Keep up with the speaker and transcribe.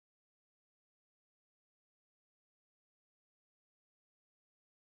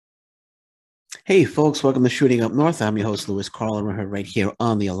Hey, folks, welcome to Shooting Up North. I'm your host, Louis Carl, and we're right here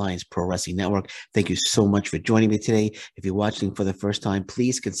on the Alliance Pro Wrestling Network. Thank you so much for joining me today. If you're watching for the first time,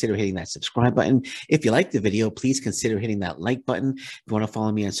 please consider hitting that subscribe button. If you like the video, please consider hitting that like button. If you want to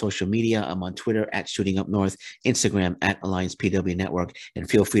follow me on social media, I'm on Twitter at Shooting Up North, Instagram at Alliance PW Network, and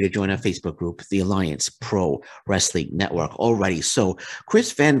feel free to join our Facebook group, the Alliance Pro Wrestling Network. Alrighty, so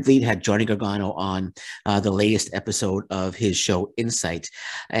Chris Van Vliet had Johnny Gargano on the latest episode of his show, Insight,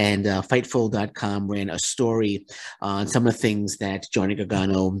 and Fightful.com ran a story on some of the things that Johnny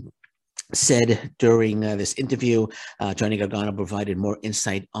Gargano said during this interview. Johnny Gargano provided more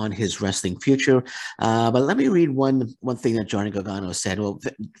insight on his wrestling future. But let me read one thing that Johnny Gargano said. Well,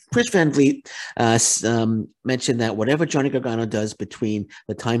 Chris Van Vliet mentioned that whatever Johnny Gargano does between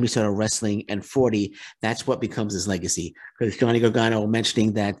the time he started wrestling and 40, that's what becomes his legacy. Because Johnny Gargano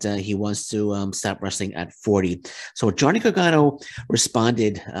mentioning that he wants to stop wrestling at 40. So Johnny Gargano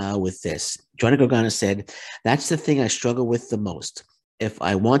responded with this. Johnny Gargano said, "That's the thing I struggle with the most. If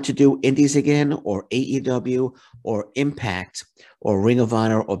I want to do indies again, or AEW, or Impact, or Ring of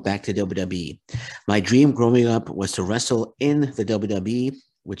Honor, or back to WWE. My dream growing up was to wrestle in the WWE,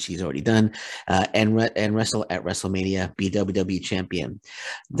 which he's already done, and wrestle at WrestleMania, be WWE champion.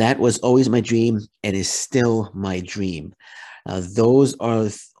 That was always my dream and is still my dream.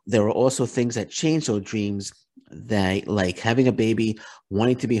 There are also things that change those dreams, that like having a baby,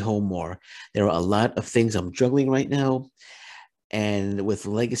 wanting to be home more. There are a lot of things I'm juggling right now, and with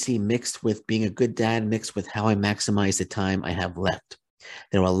legacy mixed with being a good dad, mixed with how I maximize the time I have left.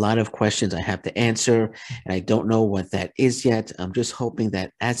 There are a lot of questions I have to answer, and I don't know what that is yet. I'm just hoping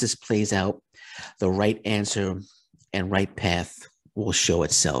that as this plays out, the right answer and right path will show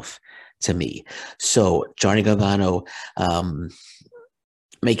itself to me." So Johnny Gargano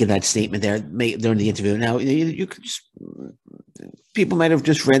making that statement there during the interview. Now, you could just, people might have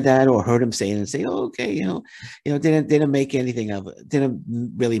just read that or heard him say it and say, "Oh, okay, didn't make anything of it, didn't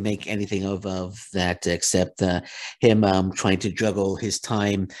really make anything of that, except him trying to juggle his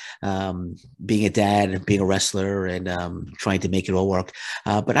time, being a dad, being a wrestler, and trying to make it all work."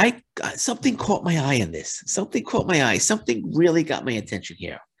 But something caught my eye in this. Something caught my eye. Something really got my attention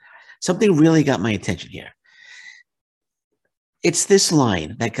here. Something really got my attention here. It's this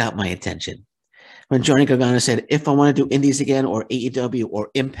line that got my attention. When Johnny Gargano said, "If I want to do indies again, or AEW,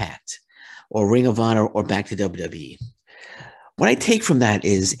 or Impact, or Ring of Honor, or back to WWE." What I take from that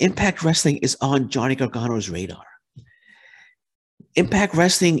is Impact Wrestling is on Johnny Gargano's radar. Impact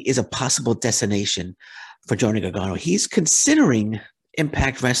Wrestling is a possible destination for Johnny Gargano. He's considering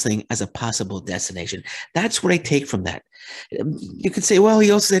Impact Wrestling as a possible destination. That's what I take from that. You could say, well,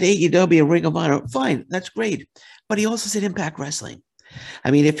 he also said AEW and Ring of Honor. Fine, that's great. But he also said Impact Wrestling.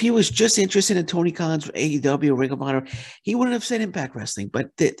 I mean, if he was just interested in Tony Khan's AEW or Ring of Honor, he wouldn't have said Impact Wrestling.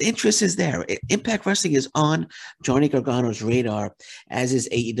 But the interest is there. Impact Wrestling is on Johnny Gargano's radar, as is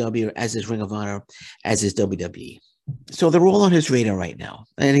AEW, as is Ring of Honor, as is WWE. So they're all on his radar right now.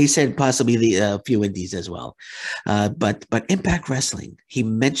 And he said possibly the few indies as well. But Impact Wrestling, he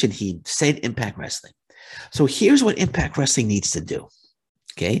said Impact Wrestling. So here's what Impact Wrestling needs to do.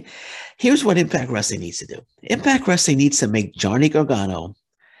 Okay, here's what Impact Wrestling needs to do. Impact Wrestling needs to make Johnny Gargano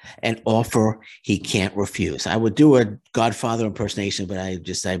an offer he can't refuse. I would do a Godfather impersonation, but I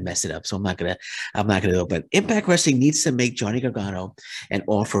messed it up, so I'm not gonna do it. But Impact Wrestling needs to make Johnny Gargano an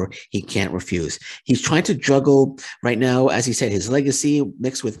offer he can't refuse. He's trying to juggle right now, as he said, his legacy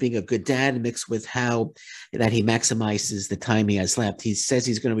mixed with being a good dad, mixed with how that he maximizes the time he has left. He says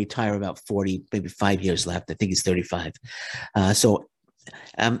he's going to retire about 40, maybe 5 years left. I think he's 35.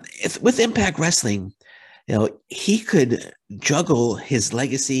 With Impact Wrestling, he could juggle his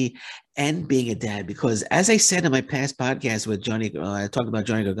legacy and being a dad, because as I said in my past podcast with Johnny, I talked about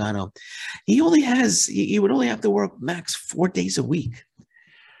Johnny Gargano, he would only have to work max 4 days a week.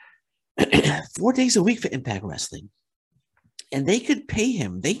 4 days a week for Impact Wrestling. And they could pay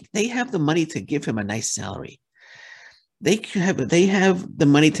him. They have the money to give him a nice salary. They have the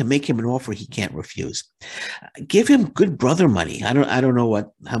money to make him an offer he can't refuse. Give him Good Brother money. I don't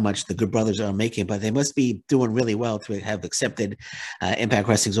know how much the Good Brothers are making, but they must be doing really well to have accepted Impact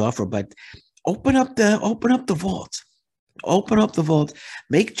Wrestling's offer. But open up the vault. Open up the vault.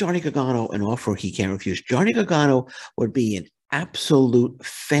 Make Johnny Gargano an offer he can't refuse. Johnny Gargano would be an absolute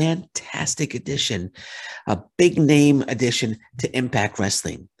fantastic addition, a big name addition to Impact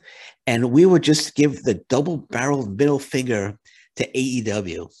Wrestling. And we would just give the double-barreled middle finger to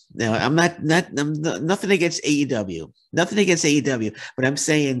AEW. Now, I'm nothing against AEW, but I'm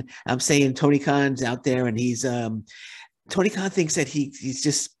saying Tony Khan's out there, and Tony Khan thinks that he's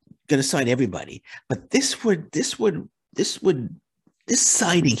just going to sign everybody. But this would this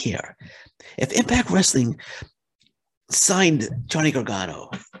signing here, if Impact Wrestling signed Johnny Gargano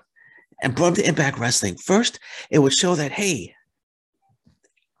and brought him to Impact Wrestling, first, it would show that, hey,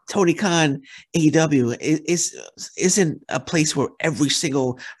 Tony Khan, AEW isn't a place where every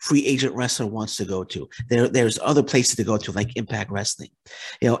single free agent wrestler wants to go to. There's other places to go to, like Impact Wrestling,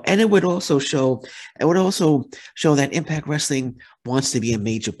 and it would also show that Impact Wrestling wants to be a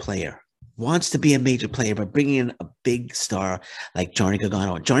major player. But bringing in a big star like Johnny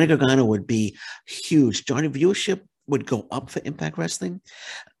Gargano. Johnny Gargano would be huge. Johnny viewership would go up for Impact Wrestling.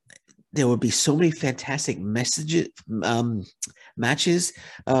 There would be so many fantastic matches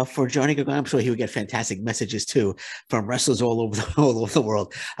for Johnny Gargano. I'm sure he would get fantastic messages too from wrestlers all over the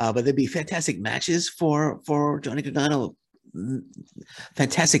world. But there'd be fantastic matches for Johnny Gargano.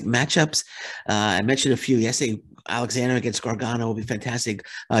 Fantastic matchups. I mentioned a few yesterday. Alexander against Gargano will be fantastic.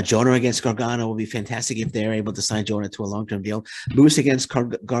 Jonah against Gargano will be fantastic if they're able to sign Jonah to a long-term deal. Moose against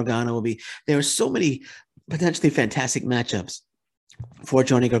Gargano will be. There are so many potentially fantastic matchups for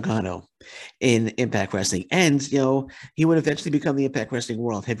Johnny Gargano in Impact Wrestling. And, he would eventually become the Impact Wrestling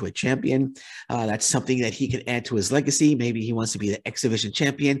World Heavyweight Champion. That's something that he could add to his legacy. Maybe he wants to be the X Division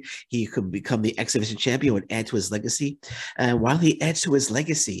Champion. He could become the X Division Champion, would add to his legacy. And while he adds to his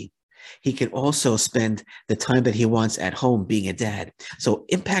legacy, he can also spend the time that he wants at home being a dad. So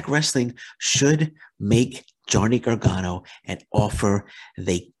Impact Wrestling should make Johnny Gargano an offer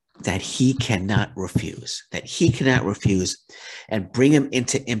that he cannot refuse, and bring him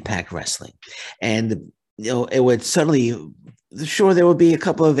into Impact Wrestling. And, it would suddenly, sure, there would be a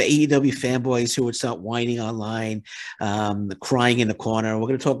couple of AEW fanboys who would start whining online, crying in the corner. We're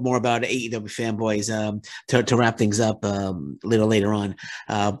going to talk more about AEW fanboys to wrap things up a little later on.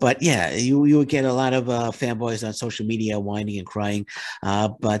 But yeah, you would get a lot of fanboys on social media whining and crying.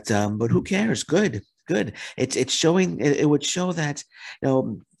 But who cares? Good. It's showing. It would show that,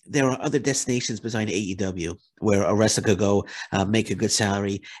 there are other destinations besides AEW where a wrestler could go make a good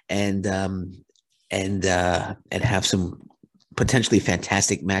salary and have some potentially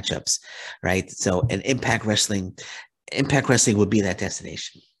fantastic matchups, right? So, an Impact Wrestling would be that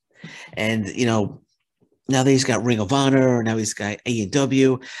destination. And now that he's got Ring of Honor, now he's got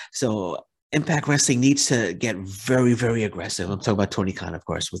AEW, so Impact Wrestling needs to get very, very aggressive. I'm talking about Tony Khan, of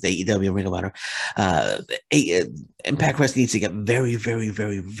course, with AEW and Ring of Honor. Impact Wrestling needs to get very, very,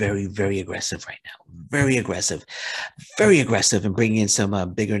 very, very, very aggressive right now. Very aggressive and bringing in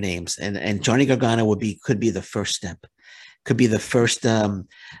some bigger names. And Johnny Gargano could be the first step. Could be the first. I don't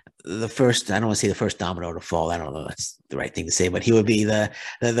want to say the first domino to fall. I don't know if that's the right thing to say, but he would be the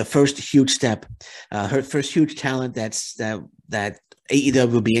first huge step, her first huge talent that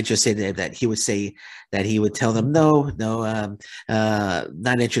AEW would be interested in, that he would say that he would tell them, no,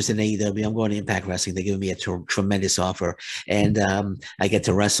 not interested in AEW. I'm going to Impact Wrestling. They're giving me a tremendous offer. And I get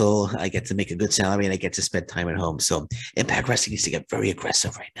to wrestle. I get to make a good salary, and I get to spend time at home. So Impact Wrestling needs to get very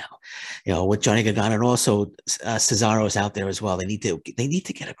aggressive right now. With Johnny Gargano, and also Cesaro is out there as well. They need to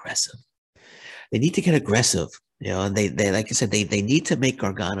get aggressive. And they like I said, they need to make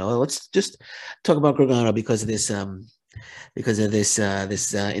Gargano. Let's just talk about Gargano because of this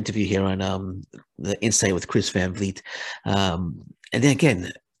interview here on the Insight with Chris Van Vliet. And then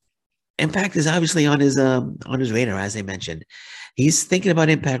again, Impact is obviously on his radar, as I mentioned. He's thinking about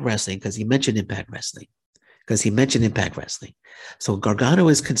Impact Wrestling because he mentioned Impact Wrestling. So Gargano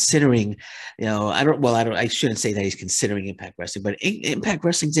is considering, I shouldn't say that he's considering Impact Wrestling, but Impact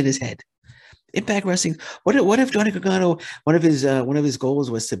Wrestling's in his head. Impact Wrestling. What if Johnny Gargano, one of his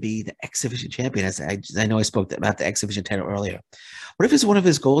goals was to be the X Division champion? As I know I spoke about the X Division title earlier. What if one of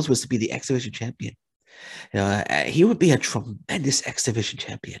his goals was to be the X Division champion? He would be a tremendous X Division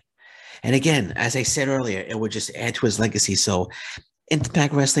champion. And again, as I said earlier, it would just add to his legacy. So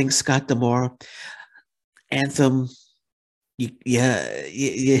Impact Wrestling, Scott D'Amore, Anthem. You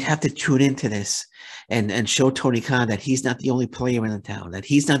have to tune into this and show Tony Khan that he's not the only player in the town, that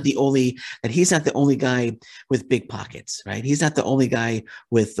he's not the only guy with big pockets, right? He's not the only guy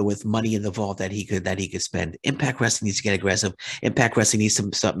with money in the vault that he could spend. Impact Wrestling needs to get aggressive. Impact Wrestling needs to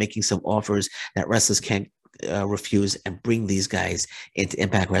start making some offers that wrestlers can't refuse, and bring these guys into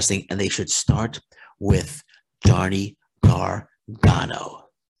Impact Wrestling. And they should start with Johnny Gargano.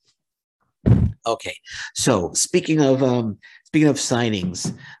 Okay, so speaking of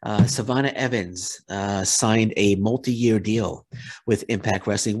signings, Savannah Evans signed a multi-year deal with Impact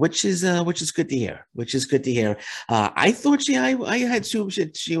Wrestling, which is good to hear. I thought I had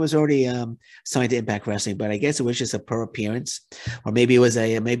assumed she was already signed to Impact Wrestling, but I guess it was just a per appearance, or maybe it was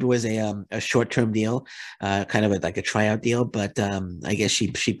a short-term deal, kind of like a tryout deal. But I guess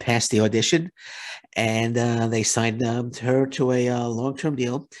she passed the audition, and they signed her to a long-term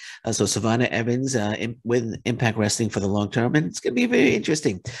deal. So Savannah Evans with Impact Wrestling for the long term, and it's going to be very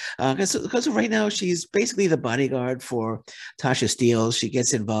interesting because right now she's basically the bodyguard for Tasha Steelz. She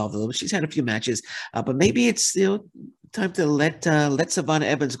gets involved a little. She's had a few matches, but maybe it's time to let Savannah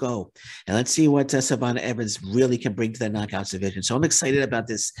Evans go, and let's see what Savannah Evans really can bring to the Knockouts division. So I'm excited about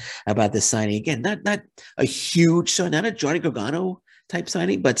this signing. Again, not a huge, so not a Johnny Gargano type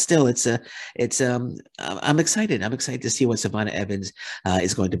signing, but still, I'm excited. I'm excited to see what Savannah Evans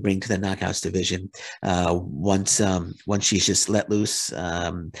is going to bring to the Knockouts division once she's just let loose.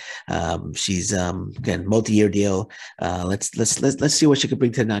 She's again multi-year deal. Let's see what she can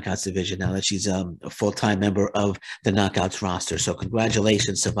bring to the Knockouts division now that she's a full-time member of the Knockouts roster. So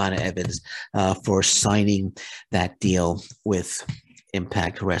congratulations, Savannah Evans, for signing that deal with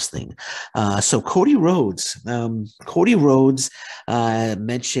Impact Wrestling. So Cody Rhodes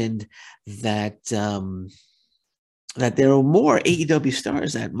mentioned that that there are more AEW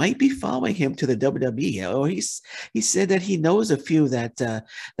stars that might be following him to the WWE. Or he said that he knows a few that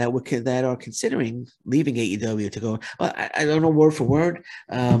are considering leaving AEW to go. Well, I don't know word for word.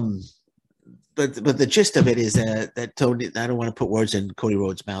 But the gist of it is that Tony, I don't want to put words in Cody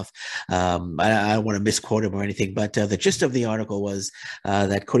Rhodes' mouth. I don't want to misquote him or anything, but the gist of the article was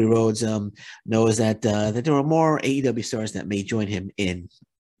that Cody Rhodes knows that there are more AEW stars that may join him in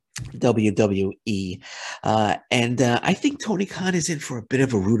WWE, and I think Tony Khan is in for a bit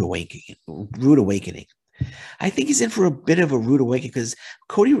of a rude awakening. I think he's in for a bit of a rude awakening because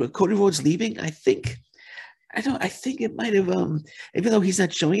Cody Rhodes leaving. I think it might have, even though he's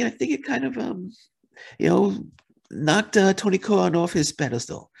not showing it, I think it kind of, knocked Tony Khan off his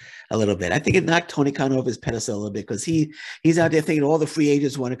pedestal a little bit. I think it knocked Tony Khan off his pedestal a little bit because he's out there thinking all the free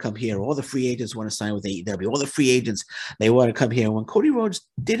agents want to come here, all the free agents want to sign with AEW, all the free agents, they want to come here. When Cody Rhodes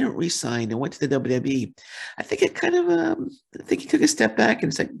didn't re-sign and went to the WWE, I think it kind of, I think he took a step back and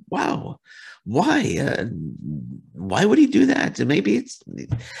it's like, wow. Why would he do that? And maybe it's,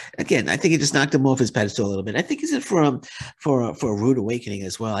 again, I think it just knocked him off his pedestal a little bit. I think he's in for a rude awakening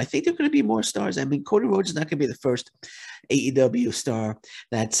as well. I think there are going to be more stars. I mean, Cody Rhodes is not going to be the first AEW star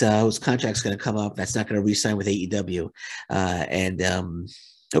that's whose contract's going to come up. That's not going to re-sign with AEW.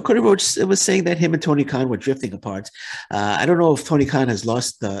 Cody Rhodes was saying that him and Tony Khan were drifting apart. I don't know if Tony Khan has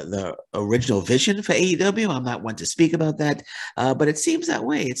lost the original vision for AEW. I'm not one to speak about that, but it seems that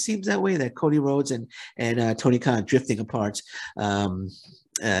way. It seems that way that Cody Rhodes and Tony Khan drifting apart.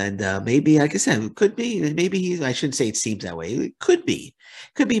 Maybe, like I said, it could be. Maybe I shouldn't say it seems that way. It could be.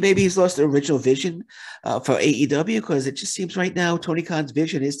 Maybe he's lost the original vision for AEW because it just seems right now Tony Khan's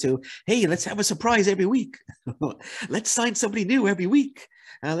vision is to, hey, let's have a surprise every week. Let's sign somebody new every week.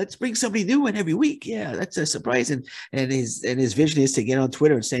 Let's bring somebody new in every week. Yeah, that's a surprise. And his vision is to get on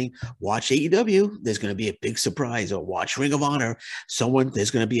Twitter and saying, watch AEW, there's going to be a big surprise, or watch Ring of Honor.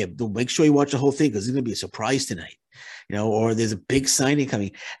 There's going to be make sure you watch the whole thing because there's going to be a surprise tonight. Or there's a big signing coming.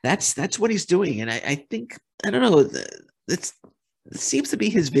 That's what he's doing. And I think, I don't know, it seems to be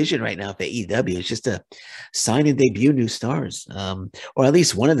his vision right now for AEW. It's just to sign and debut new stars, or at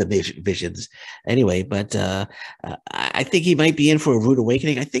least one of the visions anyway. But I think he might be in for a rude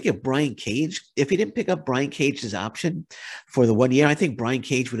awakening. I think if he didn't pick up Brian Cage's option for the 1 year, I think Brian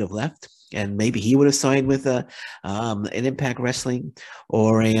Cage would have left. And maybe he would have signed with an Impact Wrestling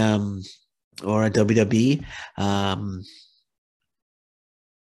or a WWE.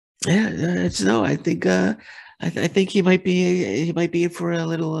 I think he might be in for a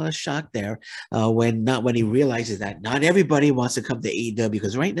little shock there when he realizes that not everybody wants to come to AEW,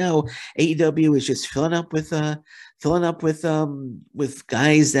 because right now AEW is just filling up with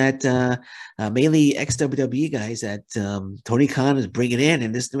guys that mainly ex-WWE guys that Tony Khan is bringing in,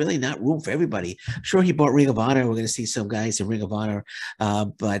 and there's really not room for everybody. Sure, he bought Ring of Honor. We're going to see some guys in Ring of Honor,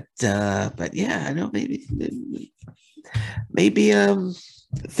 but yeah, I know maybe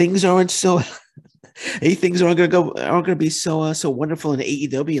things aren't so. Things aren't going to be so wonderful in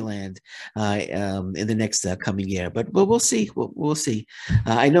AEW land in the next coming year, but we'll see. We'll see.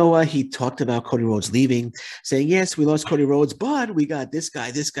 I know he talked about Cody Rhodes leaving, saying yes, we lost Cody Rhodes, but we got this guy,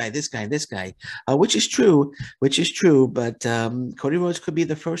 and this guy, which is true. But Cody Rhodes could be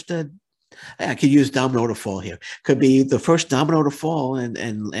the first. I could use domino to fall here. Could be the first domino to fall and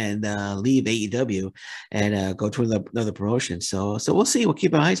leave AEW and go to another promotion. So we'll see. We'll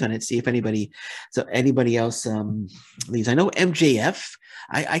keep our eyes on it. See if anybody else leaves. I know MJF.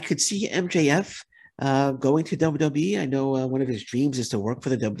 I could see MJF going to WWE. I know one of his dreams is to work for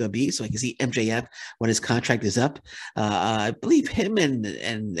the WWE, so I can see MJF when his contract is up. I believe him and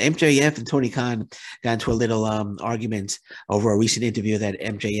MJF and Tony Khan got into a little argument over a recent interview that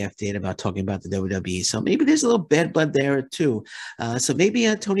MJF did about talking about the WWE. So maybe there's a little bad blood there too. So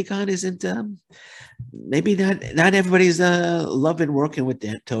maybe Tony Khan isn't. Maybe not everybody's loving working with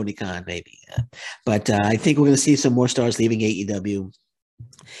Tony Khan. Maybe, but I think we're going to see some more stars leaving AEW,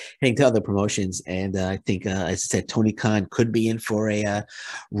 heading to other promotions. And I think, as I said, Tony Khan could be in for a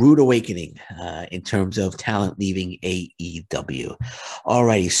rude awakening in terms of talent leaving AEW.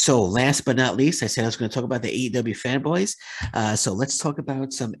 Alrighty, so last but not least, I said I was going to talk about the AEW fanboys. So let's talk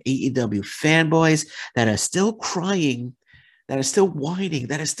about some AEW fanboys that are still crying, that are still whining,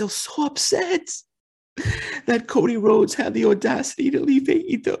 that are still so upset that Cody Rhodes had the audacity to leave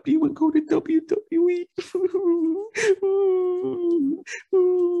AEW and go to WWE.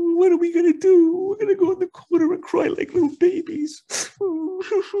 What are we gonna do? We're gonna go in the corner and cry like little babies.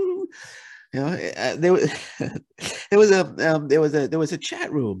 You know, there was a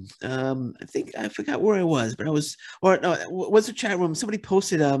chat room. I think I forgot where I was, but it was a chat room. Somebody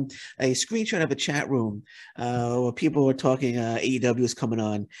posted a screenshot of a chat room where people were talking. AEW was coming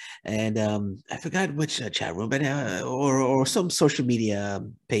on, and I forgot which chat room, but or some social media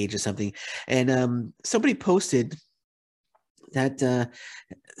page or something. And somebody posted that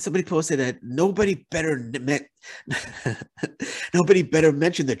nobody better nobody better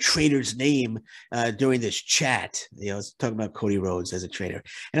mention the traitor's name during this chat. You know, it's talking about Cody Rhodes as a traitor,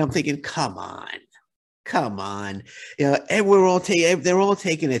 and I'm thinking, come on, you know, and they're all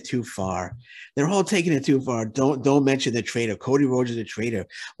taking it too far. They're all taking it too far. Don't mention the traitor. Cody Rhodes is a traitor.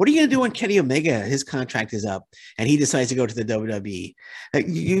 What are you gonna do when Kenny Omega, his contract is up, and he decides to go to the WWE? Like,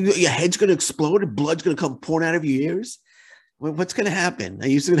 your head's gonna explode and blood's gonna come pouring out of your ears. What's going to happen? Are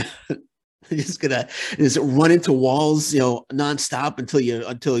you just gonna run into walls, you know, nonstop until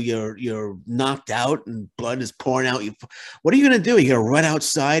you're knocked out and blood is pouring out? What are you gonna do? You're gonna run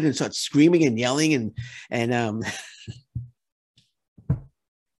outside and start screaming and yelling and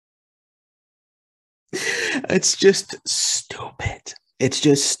it's just stupid. It's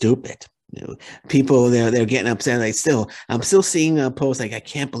just stupid. You know, people they're getting upset. I'm still seeing posts like I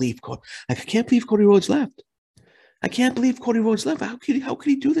can't believe Cody Rhodes left. I can't believe Cody Rhodes left. How could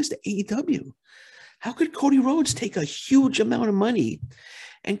he do this to AEW? How could Cody Rhodes take a huge amount of money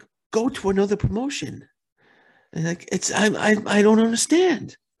and go to another promotion? And like I don't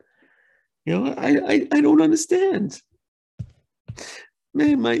understand. You know, I don't understand.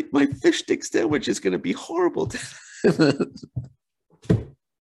 Man, my fish stick sandwich is going to be horrible.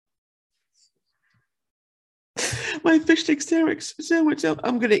 My fish stick sandwich.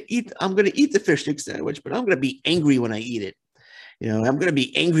 I'm gonna eat the fish stick sandwich, but I'm gonna be angry when I eat it. You know, I'm gonna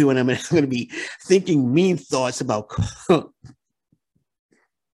be angry when I'm gonna be thinking mean thoughts about. I'm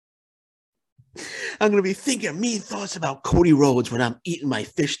gonna be thinking mean thoughts about Cody Rhodes when I'm eating my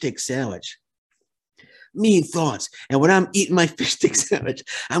fish stick sandwich. Mean thoughts, and when I'm eating my fish stick sandwich,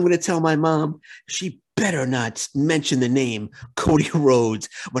 I'm gonna tell my mom she better not mention the name Cody Rhodes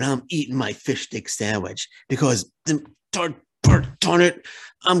when I'm eating my fish stick sandwich, because darn it,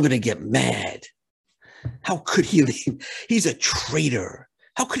 I'm going to get mad. How could he leave? He's a traitor.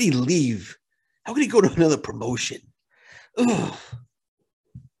 How could he leave? How could he go to another promotion? Ugh.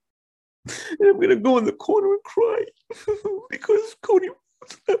 And I'm going to go in the corner and cry because Cody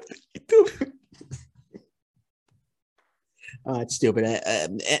Rhodes left AEW. Oh, it's stupid.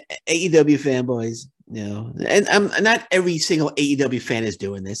 AEW fanboys, you know, and not every single AEW fan is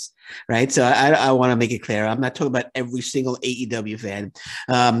doing this, right? So I want to make it clear. I'm not talking about every single AEW fan.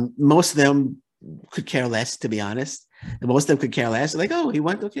 Most of them could care less, to be honest. And most of them could care less. Like, oh, he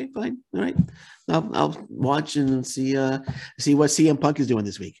went, okay, fine, all right. I'll watch and see what CM Punk is doing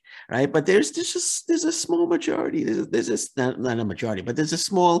this week, right? But there's a small majority. There's not a majority, but there's a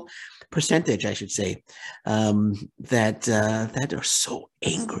small percentage, I should say, that are so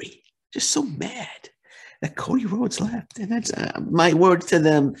angry, just so mad that Cody Rhodes left. And that's my word to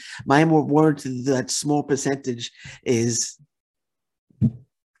them. My word to that small percentage is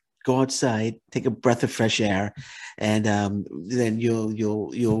go outside, take a breath of fresh air, and then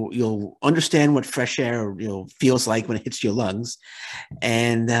you'll understand what fresh air feels like when it hits your lungs,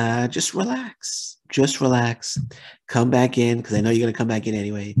 and just relax. Just relax. Come back in, because I know you're gonna come back in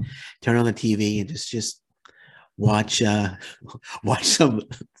anyway. Turn on the TV and just watch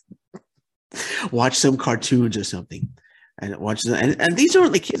some cartoons or something. And these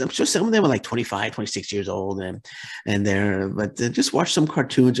aren't like kids. I'm sure some of them are like 25, 26 years old, but just watch some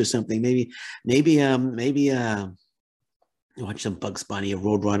cartoons or something. Maybe watch some Bugs Bunny or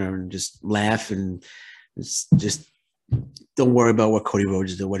Roadrunner and just laugh and just don't worry about what Cody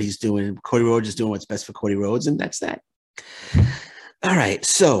Rhodes is doing, what he's doing. Cody Rhodes is doing what's best for Cody Rhodes, and that's that. All right,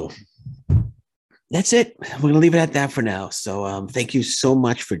 so that's it. We're going to leave it at that for now. So thank you so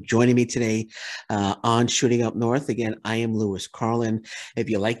much for joining me today on Shooting Up North. Again, I am Lewis Carlin. If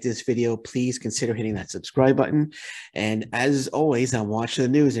you like this video, please consider hitting that subscribe button. And as always, I'm watching the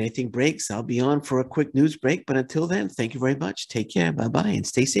news. Anything breaks, I'll be on for a quick news break. But until then, thank you very much. Take care. Bye-bye. And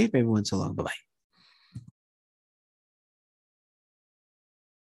stay safe, everyone. So long. Bye-bye.